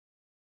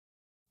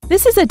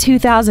This is a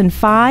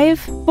 2005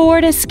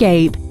 Ford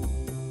Escape.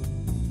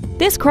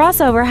 This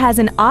crossover has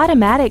an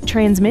automatic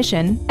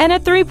transmission and a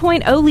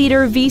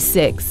 3.0-liter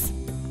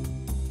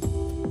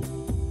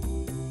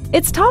V6.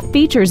 Its top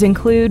features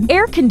include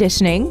air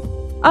conditioning,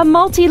 a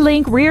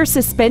multi-link rear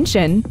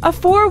suspension, a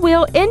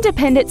 4-wheel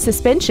independent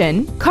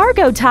suspension,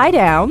 cargo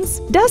tie-downs,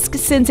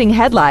 dusk-sensing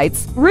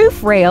headlights,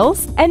 roof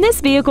rails, and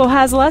this vehicle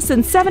has less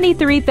than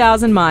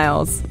 73,000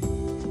 miles.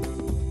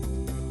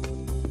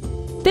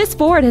 This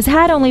Ford has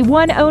had only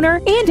one owner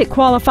and it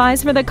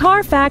qualifies for the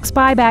Carfax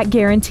buyback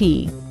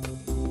guarantee.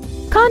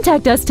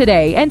 Contact us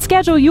today and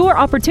schedule your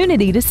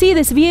opportunity to see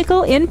this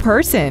vehicle in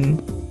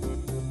person.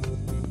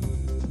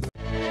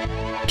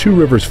 Two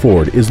Rivers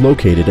Ford is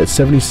located at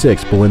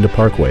 76 Belinda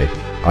Parkway,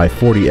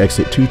 I-40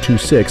 exit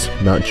 226,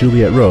 Mount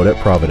Juliet Road at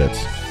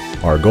Providence.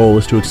 Our goal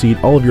is to exceed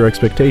all of your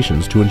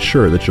expectations to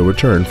ensure that you'll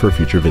return for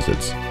future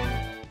visits.